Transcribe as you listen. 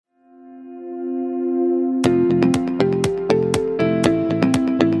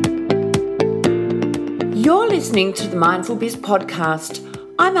listening to the Mindful Biz podcast.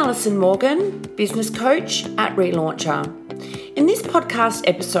 I'm Alison Morgan, business coach at Relauncher. In this podcast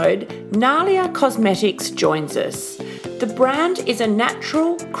episode, Nalia Cosmetics joins us. The brand is a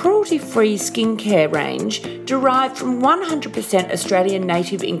natural, cruelty-free skincare range derived from 100% Australian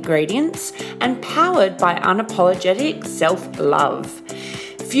native ingredients and powered by unapologetic self-love.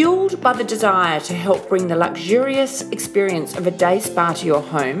 Fueled by the desire to help bring the luxurious experience of a day spa to your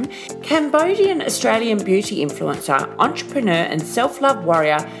home, Cambodian Australian beauty influencer, entrepreneur and self-love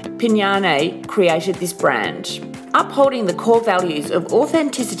warrior Pinyané created this brand. Upholding the core values of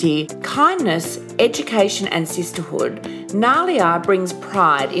authenticity, kindness, education and sisterhood, Nalia brings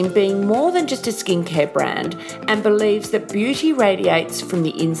pride in being more than just a skincare brand and believes that beauty radiates from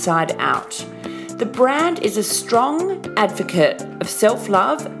the inside out. The brand is a strong advocate of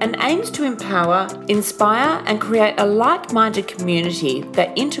self-love and aims to empower, inspire and create a like-minded community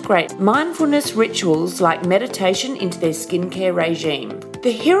that integrate mindfulness rituals like meditation into their skincare regime. The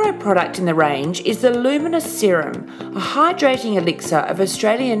hero product in the range is the Luminous Serum, a hydrating elixir of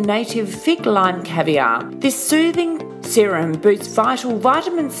Australian native fig lime caviar. This soothing serum boosts vital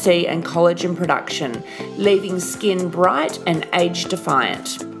vitamin C and collagen production, leaving skin bright and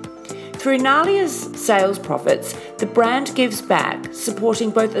age-defiant. Through Nalia's sales profits, the brand gives back, supporting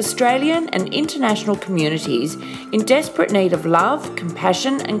both Australian and international communities in desperate need of love,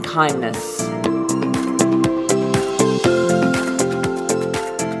 compassion and kindness.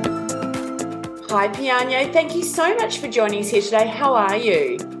 Hi Pinyané, thank you so much for joining us here today. How are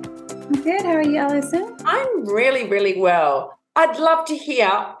you? I'm good. How are you, Alison? I'm really, really well. I'd love to hear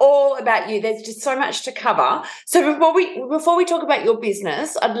all about you. There's just so much to cover. So before we talk about your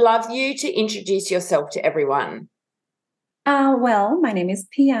business, I'd love you to introduce yourself to everyone. Well, my name is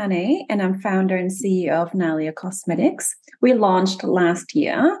Pinyané, and I'm founder and CEO of Nalia Cosmetics. We launched last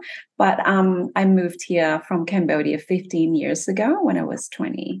year, but I moved here from Cambodia 15 years ago when I was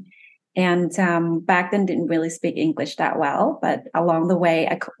 20. And back then didn't really speak English that well, but along the way,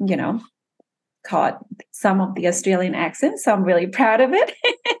 I caught some of the Australian accent, so I'm really proud of it.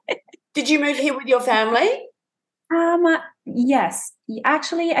 Did you move here with your family? Yes.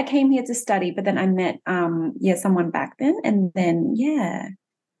 Actually, I came here to study, but then I met someone back then, and then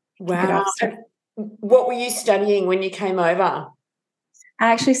Wow. What were you studying when you came over?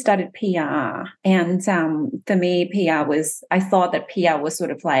 I actually studied PR, and for me, I thought that PR was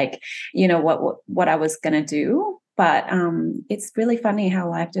sort of like, what I was gonna do, but it's really funny how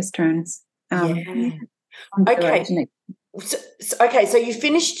life just turns. Okay. So you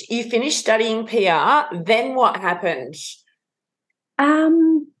finished studying PR. Then what happened? A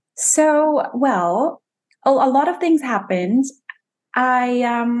lot of things happened.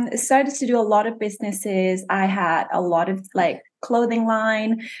 I started to do a lot of businesses. I had a lot of clothing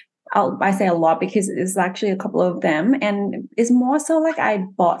line. I say a lot because it's actually a couple of them, and it's more so like I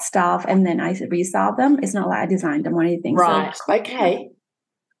bought stuff and then I resell them. It's not like I designed them or anything. Right. So, okay.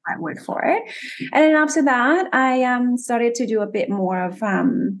 I work for it. And then after that, I started to do a bit more of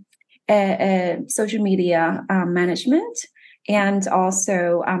social media management, and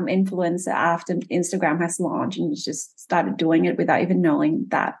also influencer after Instagram has launched, and just started doing it without even knowing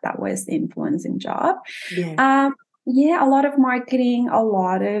that was the influencing job. A lot of marketing, a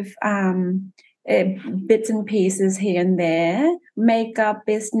lot of bits and pieces here and there, makeup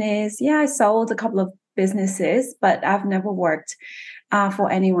business. Yeah, I sold a couple of businesses, but I've never worked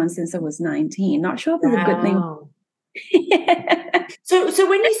for anyone since I was 19. Not sure if it's a good thing. Yeah. So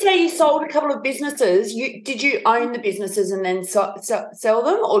when you say you sold a couple of businesses, did you own the businesses and then sell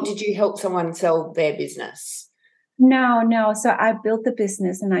them, or did you help someone sell their business? No. So I built the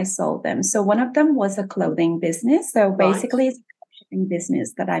business and I sold them. So one of them was a clothing business. So basically it's a dropshipping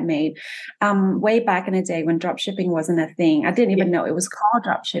business that I made way back in the day when dropshipping wasn't a thing. I didn't even know it was called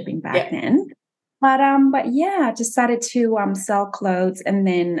dropshipping back then. But I decided to sell clothes and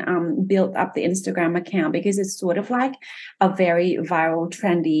then build up the Instagram account because it's sort of like a very viral,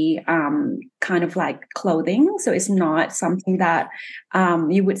 trendy kind of like clothing. So it's not something that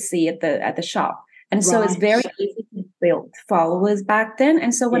you would see at the shop. And so it's very easy to build followers back then.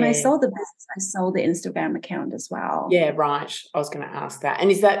 And so when I sold the business, I sold the Instagram account as well. Yeah, right. I was going to ask that. And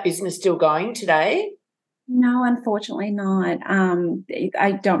is that business still going today? No, unfortunately not.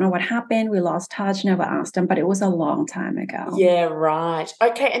 I don't know what happened. We lost touch, never asked them, but it was a long time ago. Yeah, right.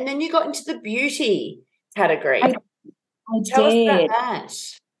 Okay, and then you got into the beauty category. I Tell did. us about that.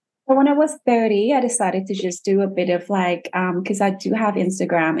 So when I was 30, I decided to just do a bit of because I do have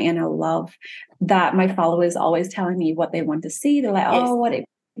Instagram and I love that my followers always telling me what they want to see. They're like,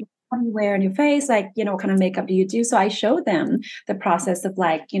 what do you wear on your face? Like, what kind of makeup do you do? So I show them the process of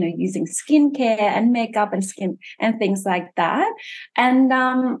like, using skincare and makeup and skin and things like that. And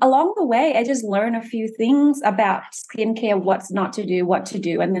along the way, I just learned a few things about skincare, what's not to do, what to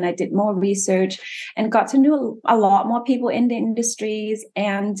do. And then I did more research and got to know a lot more people in the industries.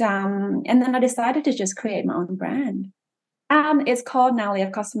 And then I decided to just create my own brand. It's called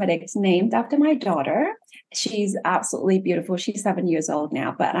Nalia Cosmetics, named after my daughter. She's absolutely beautiful. She's 7 years old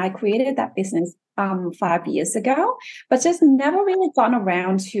now, but I created that business 5 years ago, but just never really gotten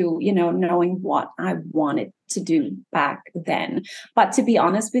around to, knowing what I wanted to do back then. But to be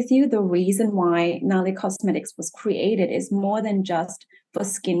honest with you, the reason why Nalia Cosmetics was created is more than just for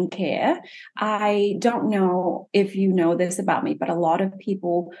skincare. I don't know if you know this about me, but a lot of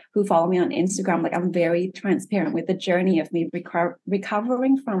people who follow me on Instagram, like I'm very transparent with the journey of me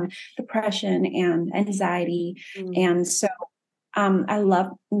recovering from depression and anxiety. And so I love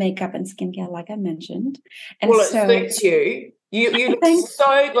makeup and skincare, like I mentioned. And well, it suits you. You look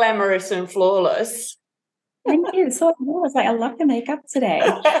so glamorous and flawless. Thank you. So I was like, I love the makeup today.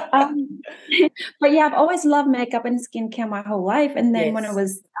 But yeah, I've always loved makeup and skincare my whole life. And then when I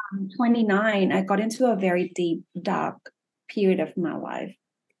was 29, I got into a very deep, dark period of my life.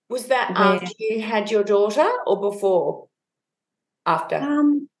 Was that after you had your daughter or before? After?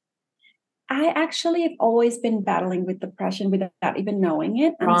 I actually have always been battling with depression without even knowing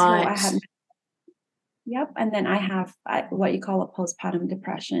it until I had. Yep. And then I have what you call a postpartum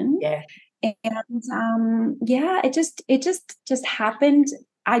depression. Yeah. And it just happened.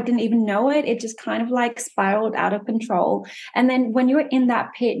 I didn't even know it. It just kind of like spiraled out of control. And then when you're in that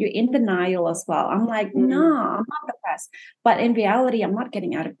pit, you're in denial as well. I'm like, no, I'm not depressed. But in reality, I'm not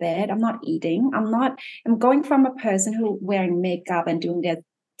getting out of bed. I'm not eating. I'm going from a person who wearing makeup and doing their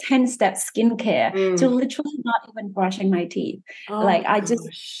 10-step skincare to literally not even brushing my teeth. I just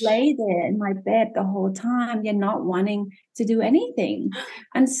lay there in my bed the whole time. You're not wanting to do anything.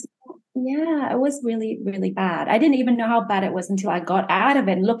 And so, yeah, it was really, really bad. I didn't even know how bad it was until I got out of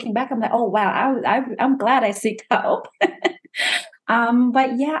it. And looking back, I'm like, oh, wow, I'm glad I seeked help.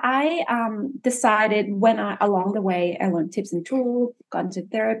 But yeah, I decided along the way, I learned tips and tools, got into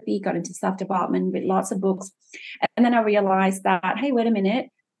therapy, got into self-development with lots of books. And then I realized that, hey, wait a minute,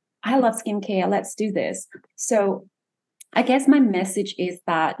 I love skincare. Let's do this. So I guess my message is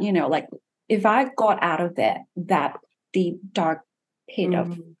that, if I got out of that deep, dark pit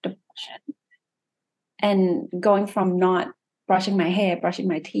of depression and going from not brushing my hair, brushing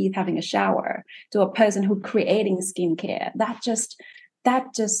my teeth, having a shower to a person who creating skincare, that just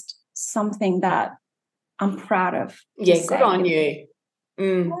something that I'm proud of. Yeah, good on you.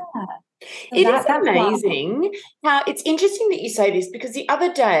 Yeah. It is amazing how it's interesting that you say this, because the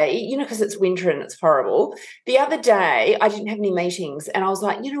other day, because it's winter and it's horrible, the other day I didn't have any meetings and I was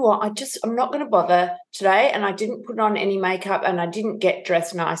like, you know what, I'm not going to bother today, and I didn't put on any makeup and I didn't get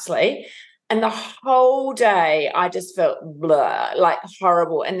dressed nicely. And the whole day I just felt blah, like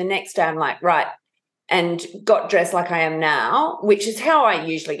horrible. And the next day I'm like, right, and got dressed like I am now, which is how I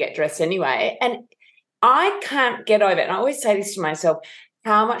usually get dressed anyway. And I can't get over it. And I always say this to myself,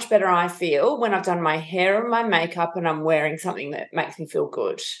 how much better I feel when I've done my hair and my makeup and I'm wearing something that makes me feel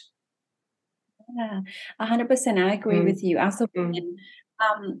good. Yeah, 100%. I agree with you. Also,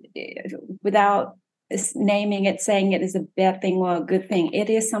 without naming it, saying it is a bad thing or a good thing, it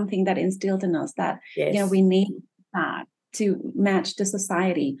is something that instilled in us that, we need that to match the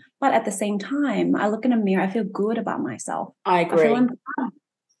society. But at the same time, I look in a mirror, I feel good about myself. I agree.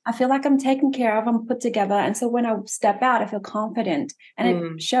 I feel like I'm taken care of, I'm put together. And so when I step out, I feel confident, and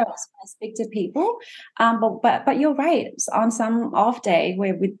it shows when I speak to people. But you're right. On some off day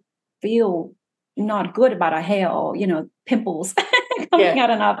where we feel not good about our hair or, pimples coming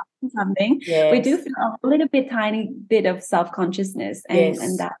out on our something, we do feel a little bit, tiny bit of self-consciousness.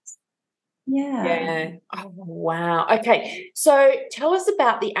 And that's, yeah. Oh, wow. Okay. So tell us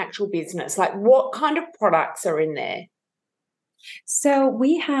about the actual business. Like, what kind of products are in there? So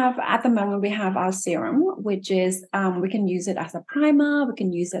at the moment, we have our serum, which is, we can use it as a primer. We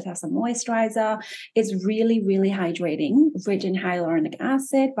can use it as a moisturizer. It's really, really hydrating, rich in hyaluronic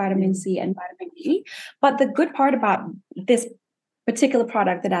acid, vitamin C, and vitamin E. But the good part about this particular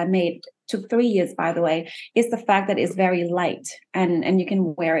product that I made, took 3 years, by the way, is the fact that it's very light and you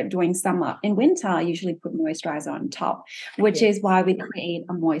can wear it during summer. In winter, I usually put moisturizer on top, which is why we create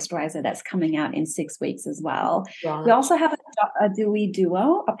a moisturizer that's coming out in 6 weeks as well. Right. We also have a Dewy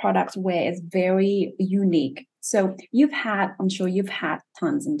Duo, a product where it's very unique. So I'm sure you've had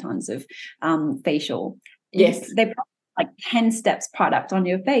tons and tons of facial. Yes. They put like 10 steps product on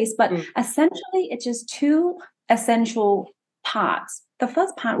your face, but essentially it's just 2 essential parts the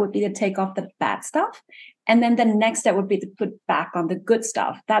first part would be to take off the bad stuff. And then the next step would be to put back on the good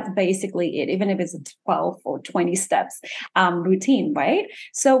stuff. That's basically it, even if it's a 12 or 20 steps routine, right?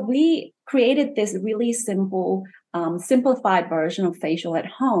 So we created this really simple, simplified version of facial at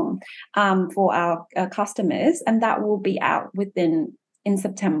home for our customers. And that will be out in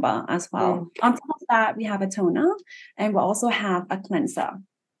September as well. On top of that, we have a toner and we'll also have a cleanser.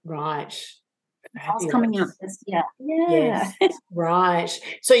 Right. It's coming out this year. Yeah. Yes. Right.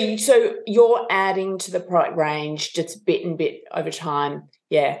 So you're adding to the product range just bit and bit over time.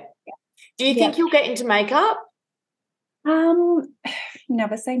 Yeah. Do you think you'll get into makeup?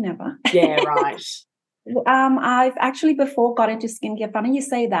 Never say never. Yeah, right. I've actually before got into skincare. Funny you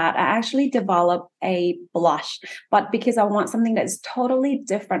say that. I actually developed a blush, but because I want something that's totally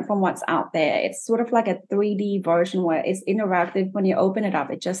different from what's out there. It's sort of like a 3D version where it's interactive. When you open it up,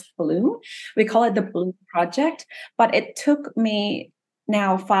 it just blooms. We call it the Bloom Project. But it took me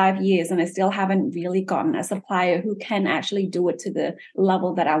now 5 years, and I still haven't really gotten a supplier who can actually do it to the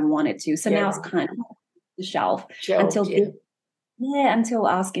level that I want it to. So now it's kind of on the shelf until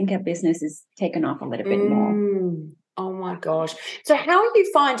our skincare business is taken off a little bit more. Oh my gosh. So how are you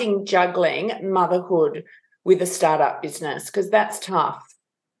finding juggling motherhood with a startup business? Because that's tough.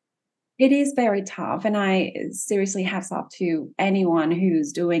 It is very tough. And I seriously hats off to anyone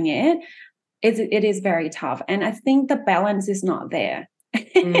who's doing it. It is very tough. And I think the balance is not there.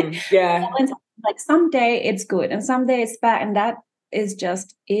 Yeah. Like someday it's good and someday it's bad. And that is,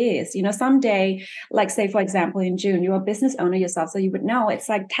 someday, like say, for example, in June, you're a business owner yourself. So you would know it's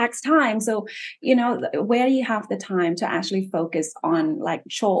like tax time. So, where do you have the time to actually focus on like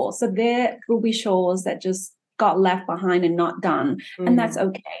chores? So there will be chores that just got left behind and not done. And that's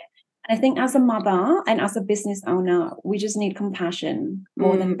okay. And I think as a mother and as a business owner, we just need compassion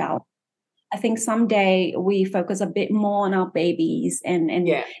more than balance. I think someday we focus a bit more on our babies and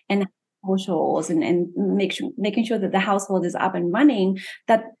chores and making sure that the household is up and running,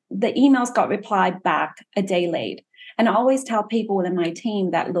 that the emails got replied back a day late. And I always tell people in my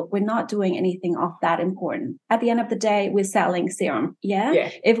team that, look, we're not doing anything of that important. At the end of the day, we're selling serum. Yeah.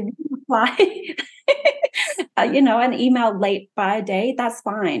 If we reply, an email late by a day, that's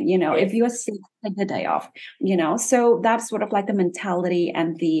fine. If you're sick, take the day off, so that's sort of like the mentality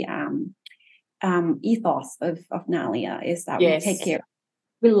and the ethos of Nalia is that we take care.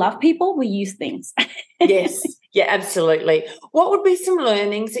 We love people, we use things. Yes, yeah, absolutely. What would be some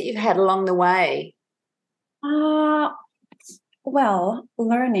learnings that you've had along the way? Well,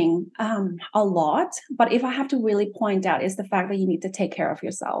 learning a lot, but if I have to really point out is the fact that you need to take care of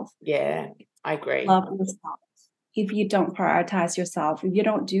yourself. Yeah, I agree. Love yourself. If you don't prioritize yourself, if you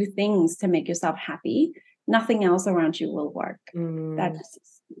don't do things to make yourself happy, nothing else around you will work. That just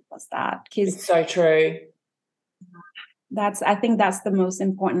was that. It's so true. I think that's the most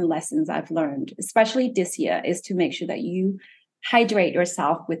important lessons I've learned, especially this year, is to make sure that you hydrate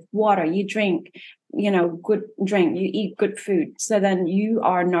yourself with water. You drink, good drink, you eat good food. So then you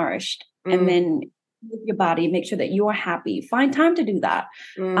are nourished and then move your body, make sure that you are happy. Find time to do that.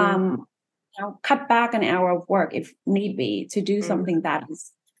 Cut back an hour of work if need be to do something that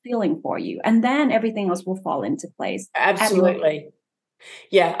is feeling for you. And then everything else will fall into place. Absolutely.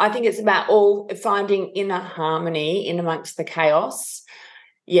 Yeah, I think it's about all finding inner harmony in amongst the chaos.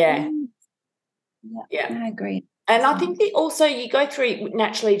 Yeah. I agree. And I think that also you go through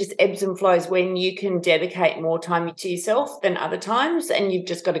naturally just ebbs and flows when you can dedicate more time to yourself than other times, and you've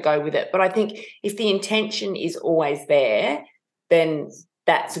just got to go with it. But I think if the intention is always there, then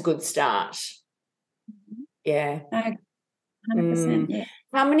that's a good start. Yeah. 100%. Yeah.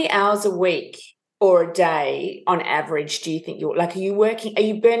 How many hours a week or a day on average do you think are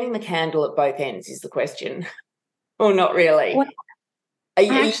you burning the candle at both ends is the question? Or not really? Well,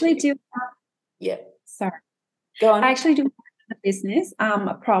 I actually do. Yeah. Sorry. Go on. I actually do a business,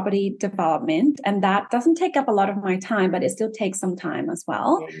 property development, and that doesn't take up a lot of my time, but it still takes some time as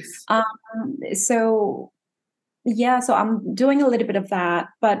well. Yes. So I'm doing a little bit of that,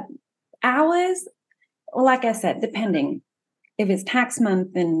 but hours, well, like I said, depending. If it's tax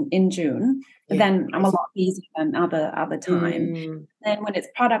month in June, then I'm a lot busier than other time. Then when it's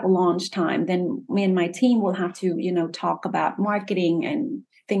product launch time, then me and my team will have to, talk about marketing and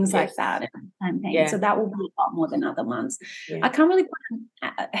things like that and campaigns. So that will be a lot more than other months. I can't really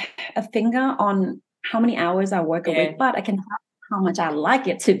put a finger on how many hours I work a week, but I can tell how much I like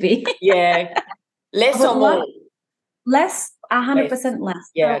it to be. Less or more? Less, 100%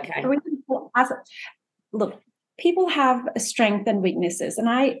 less. Yeah, okay. Look, people have strengths and weaknesses, and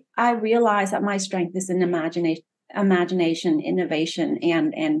I realize that my strength is in imagination, innovation,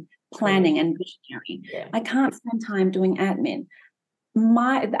 and planning and visionary. I can't spend time doing admin.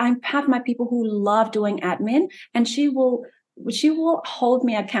 I have my people who love doing admin, and she will hold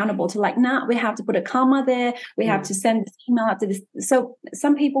me accountable to like, nah, we have to put a comma there. We have to send this email out to this. So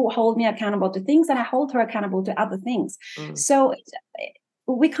some people hold me accountable to things, and I hold her accountable to other things. So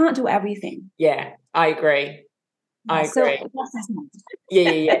we can't do everything. Yeah, I agree. I agree. So,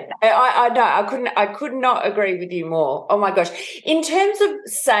 yeah. I know. I could not agree with you more. Oh my gosh. In terms of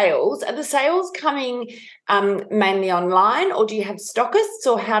sales, are the sales coming mainly online, or do you have stockists,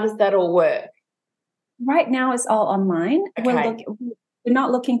 or how does that all work? Right now it's all online. Okay. We're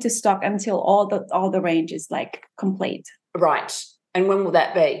not looking to stock until all the range is like complete. Right. And when will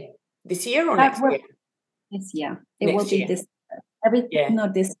that be? This year or next year? This year. It will be this.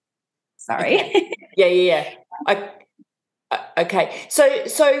 Not this. Sorry. Okay. Yeah. Okay.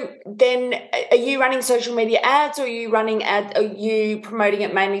 So then are you running social media ads, or are you promoting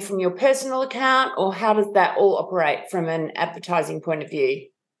it mainly from your personal account, or how does that all operate from an advertising point of view?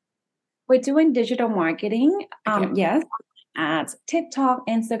 We're doing digital marketing. Okay. Yes. Ads, TikTok,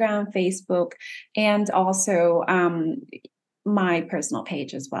 Instagram, Facebook, and also my personal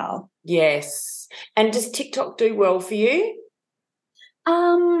page as well. Yes. And does TikTok do well for you?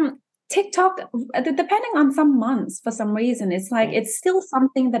 TikTok, depending on some months, for some reason, it's like it's still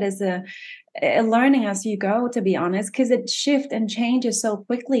something that is a learning as you go, to be honest, because it shifts and changes so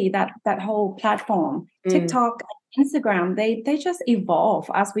quickly, that whole platform. TikTok, Instagram, they just evolve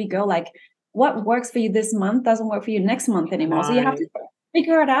as we go. Like what works for you this month doesn't work for you next month anymore. So you have to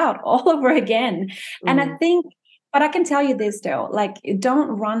figure it out all over again. And I think, but I can tell you this though, like don't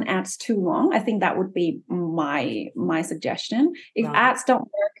run ads too long. I think that would be my suggestion. If ads don't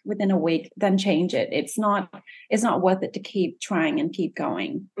work within a week, then change it. It's not worth it to keep trying and keep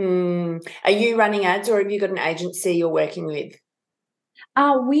going. Are you running ads, or have you got an agency you're working with?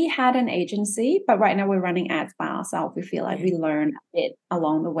 We had an agency, but right now we're running ads by ourselves. We feel like we learn a bit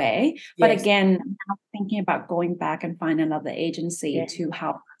along the way. But again, I'm thinking about going back and find another agency to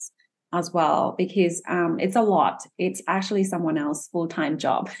help us as well, because it's a lot. It's actually someone else's full-time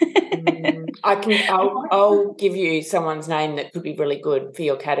job. I'll give you someone's name that could be really good for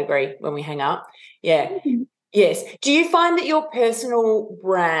your category when we hang up. Yeah. Yes. Do you find that your personal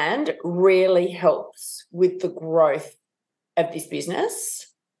brand really helps with the growth of this business?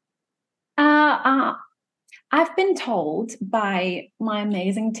 I've been told by my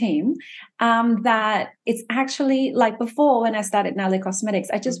amazing team that it's actually like before, when I started Nalia Cosmetics,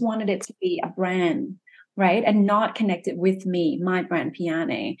 I just wanted it to be a brand, right? And not connected with me, my brand,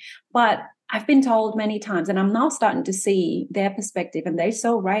 Pinyané. But I've been told many times, and I'm now starting to see their perspective, and they're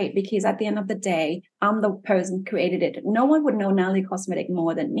so right, because at the end of the day, I'm the person who created it. No one would know Nalia Cosmetics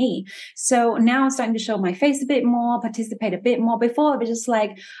more than me. So now I'm starting to show my face a bit more, participate a bit more. Before, it was just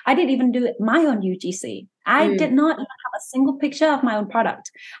like, I didn't even do my own UGC. I did not even have a single picture of my own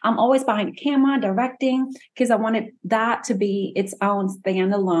product. I'm always behind the camera, directing, because I wanted that to be its own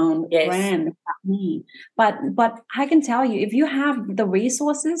standalone brand about me. But I can tell you, if you have the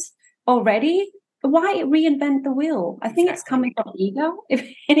resources already, why reinvent the wheel? I think it's coming from ego, if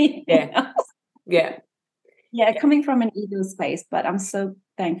anything else. Yeah, coming from an ego space, but I'm so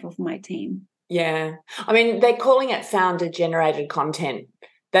thankful for my team. Yeah. I mean, they're calling it founder-generated content.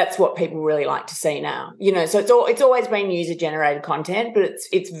 That's what people really like to see now. You know, so it's always been user-generated content, but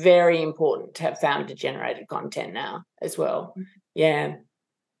it's very important to have founder-generated content now as well. Yeah.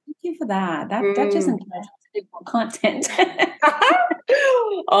 Thank you for that. That just encourages to do more content.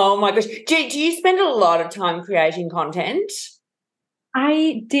 Oh my gosh. Do you spend a lot of time creating content?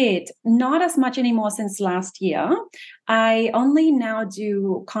 I did. Not as much anymore since last year. I only now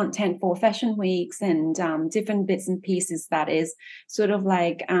do content for fashion weeks and different bits and pieces that is sort of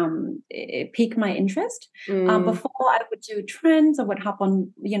like pique my interest. Before, I would do trends. I would hop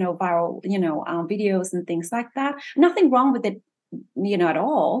on, viral, videos and things like that. Nothing wrong with it, at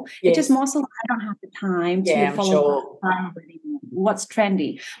all. It's just more so I don't have the time to follow what's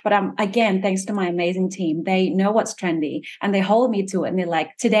trendy. But again, thanks to my amazing team, they know what's trendy and they hold me to it, and they're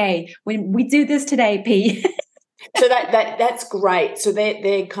like, today we do this today, P. So that's great. So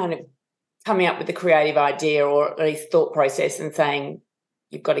they're kind of coming up with a creative idea, or at least thought process, and saying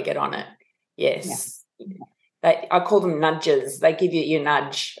you've got to get on it. Yes. I call them nudges. They give you your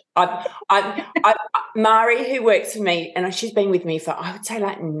nudge. Mari, who works for me, and she's been with me for, I would say,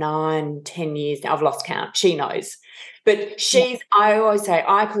 like 9-10 years now. I've lost count. She knows. But I always say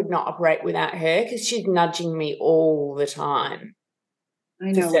I could not operate without her, because she's nudging me all the time.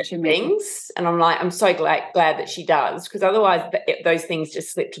 I know what you mean. Things, and I'm like, I'm so glad that she does, because otherwise those things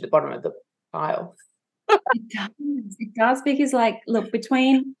just slip to the bottom of the pile. It does, because like, look,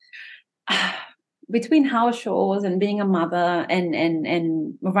 between between house chores and being a mother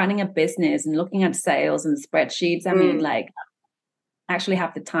and running a business and looking at sales and spreadsheets, I mean, like, I actually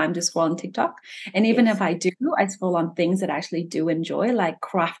have the time to scroll on TikTok. And even if I do, I scroll on things that I actually do enjoy, like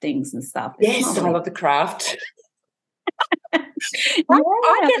craftings and stuff. Yes, I love the craft. I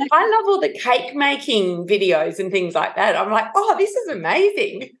love all the cake making videos and things like that. I'm like, oh, this is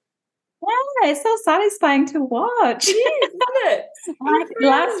amazing. Yeah, it's so satisfying to watch. It is, isn't it? Like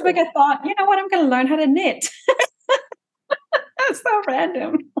last week I thought, you know what, I'm going to learn how to knit. That's so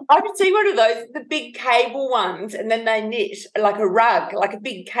random. I would see one of those, the big cable ones, and then they knit like a rug, like a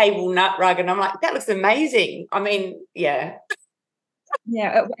big cable nut rug, and I'm like, that looks amazing. I mean, yeah.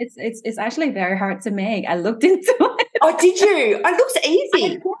 Yeah, it's actually very hard to make. I looked into it. Oh, did you? It looks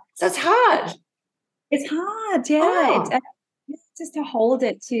easy. So it's hard. It's hard, yeah. It's just to hold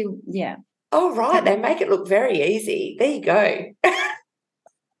it to, yeah. Oh, right. They make it look very easy. There you go.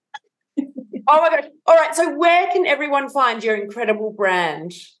 Oh, my gosh. All right. So where can everyone find your incredible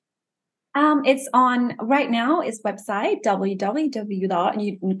brand? It's on right now. It's website www.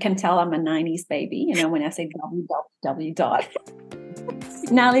 You can tell I'm a 90s baby. You know when I say www.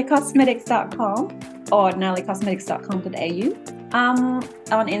 NaliaCosmetics.com or NaliaCosmetics.com.au. On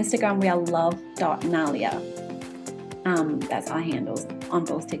Instagram we are love.nalia. That's our handles on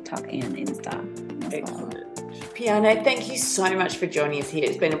both TikTok and Insta. Excellent. Pinyané, thank you so much for joining us here.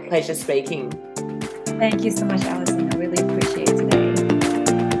 It's been a pleasure speaking. Thank you so much, Alison. I really